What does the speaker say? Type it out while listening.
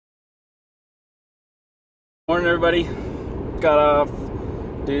Morning, everybody. Got off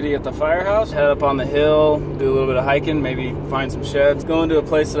duty at the firehouse, head up on the hill, do a little bit of hiking, maybe find some sheds. Going to a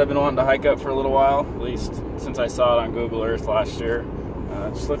place that I've been wanting to hike up for a little while, at least since I saw it on Google Earth last year.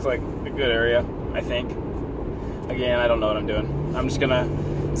 It just looks like a good area, I think. Again, I don't know what I'm doing. I'm just gonna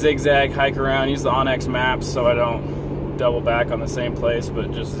zigzag, hike around, use the Onyx maps so I don't double back on the same place,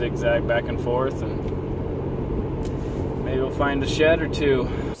 but just zigzag back and forth, and maybe we'll find a shed or two.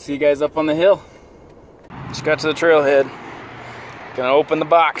 See you guys up on the hill. Just got to the trailhead. Gonna open the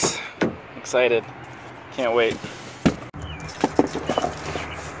box. Excited. Can't wait.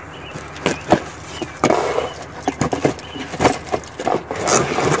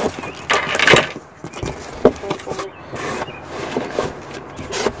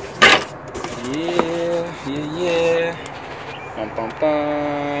 Yeah. Bum, bum,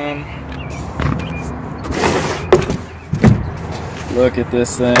 bum. Look at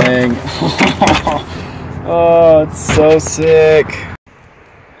this thing. Oh, it's so sick.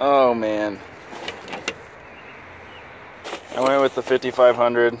 Oh man. I went with the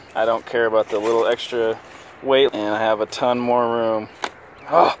 5500. I don't care about the little extra weight, and I have a ton more room.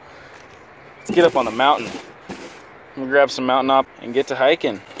 Oh, let's get up on the mountain. I'm gonna grab some mountain up and get to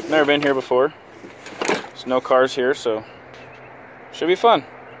hiking. Never been here before. There's no cars here, so should be fun.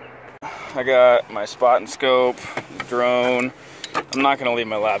 I got my spot and scope, drone. I'm not gonna leave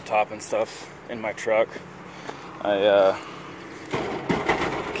my laptop and stuff in my truck. I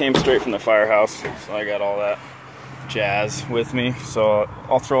came straight from the firehouse, so I got all that jazz with me. So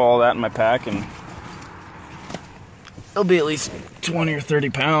I'll throw all that in my pack, and it'll be at least 20 or 30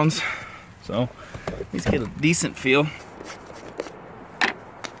 pounds. So at least get a decent feel.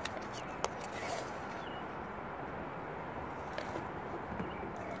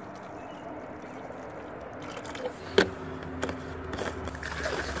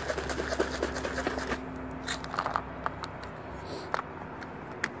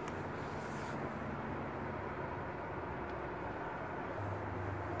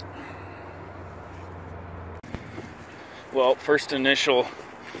 Well, first initial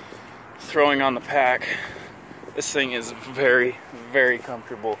throwing on the pack, this thing is very, very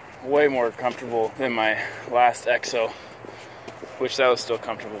comfortable. Way more comfortable than my last EXO, which that was still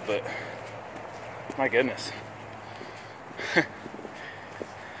comfortable, but my goodness.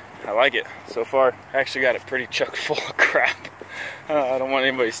 I like it so far. I actually got it pretty chock full of crap. I don't want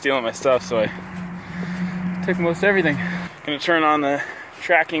anybody stealing my stuff, so I took most everything. Gonna turn on the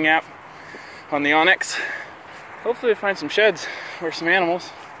tracking app on the Onyx. Hopefully I find some sheds or some animals.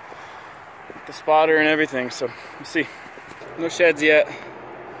 The spotter and everything, so we'll see. No sheds yet.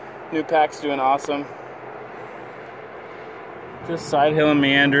 New pack's doing awesome. Just side hill and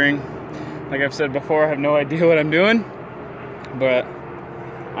meandering. Like I've said before, I have no idea what I'm doing, but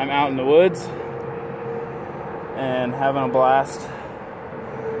I'm out in the woods and having a blast.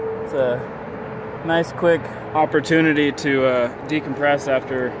 It's a nice quick opportunity to decompress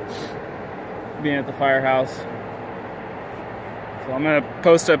after being at the firehouse. So I'm gonna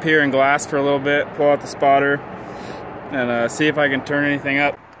post up here in glass for a little bit, pull out the spotter, and see if I can turn anything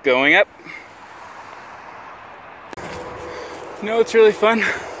up. Going up. You know what's really fun?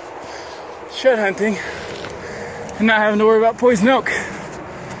 Shed hunting and not having to worry about poison oak.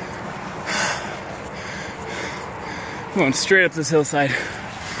 I'm going straight up this hillside.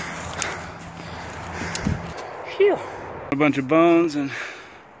 Phew. A bunch of bones, and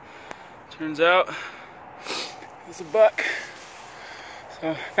turns out it's a buck.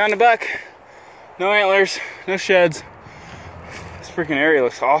 So found a buck. No antlers, no sheds. This freaking area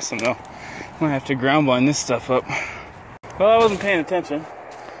looks awesome though. I'm gonna have to ground blind this stuff up. Well, I wasn't paying attention.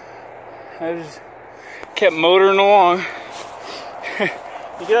 I just kept motoring along.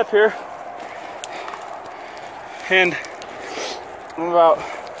 You get up here, and I'm about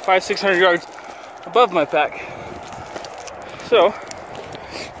 500-600 yards above my pack. So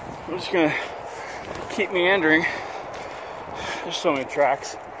I'm just gonna keep meandering. There's so many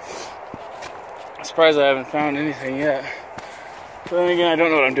tracks. I'm surprised I haven't found anything yet. But then again, I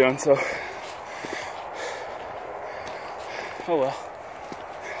don't know what I'm doing, so oh well.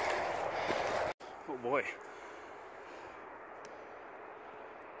 Oh boy.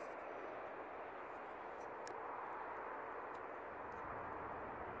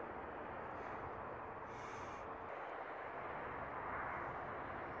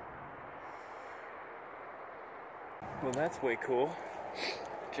 Well, that's way cool.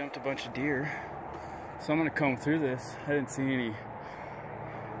 Jumped a bunch of deer. So I'm gonna comb through this. I didn't see any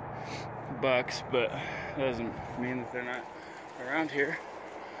bucks, but that doesn't mean that they're not around here.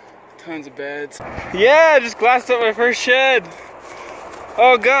 Tons of beds. Yeah, I just glassed up my first shed.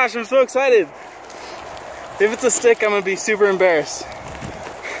 Oh gosh, I'm so excited. If it's a stick, I'm gonna be super embarrassed.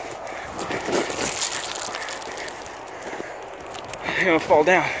 I'm gonna fall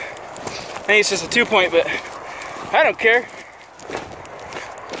down. I think it's just a 2-point, but I don't care.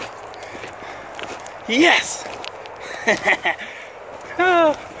 Yes!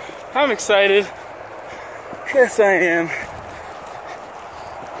 Oh, I'm excited. Yes, I am.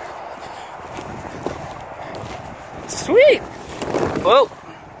 Sweet! Whoa,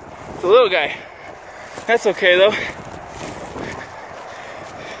 it's a little guy. That's okay though.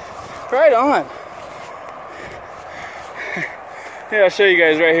 Right on. Yeah, I'll show you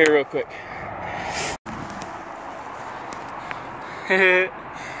guys right here real quick.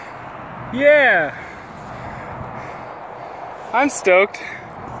 Yeah! I'm stoked.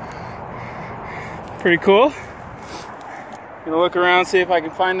 Pretty cool. Gonna look around, see if I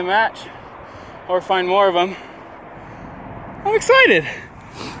can find the match or find more of them. I'm excited.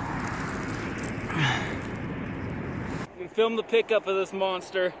 I'm gonna film the pickup of this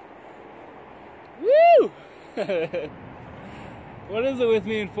monster. Woo! What is it with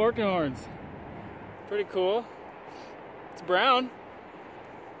me and fork and horns? Pretty cool. It's brown.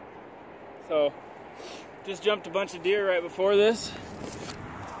 So, just jumped a bunch of deer right before this.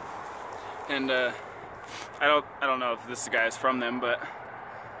 And I don't know if this guy is from them, but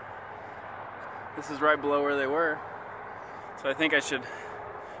this is right below where they were. So I think I should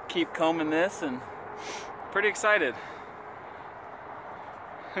keep combing this, and pretty excited.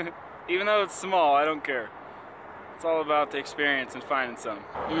 Even though it's small, I don't care. It's all about the experience and finding some.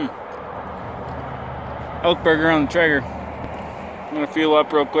 Elk burger on the Traeger. I'm gonna fuel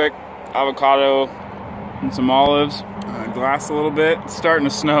up real quick. Avocado and some olives. Glass a little bit. It's starting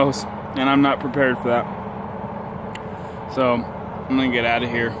to snow, and I'm not prepared for that. So I'm gonna get out of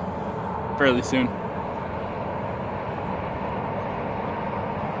here fairly soon.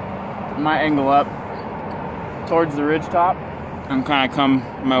 I might angle up towards the ridge top and kind of come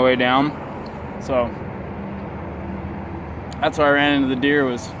my way down. So that's where I ran into the deer,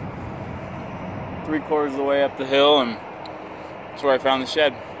 was 3/4 of the way up the hill, and that's where I found the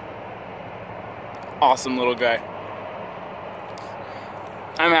shed. Awesome little guy.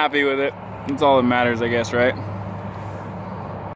 I'm happy with it. That's all that matters, I guess, right?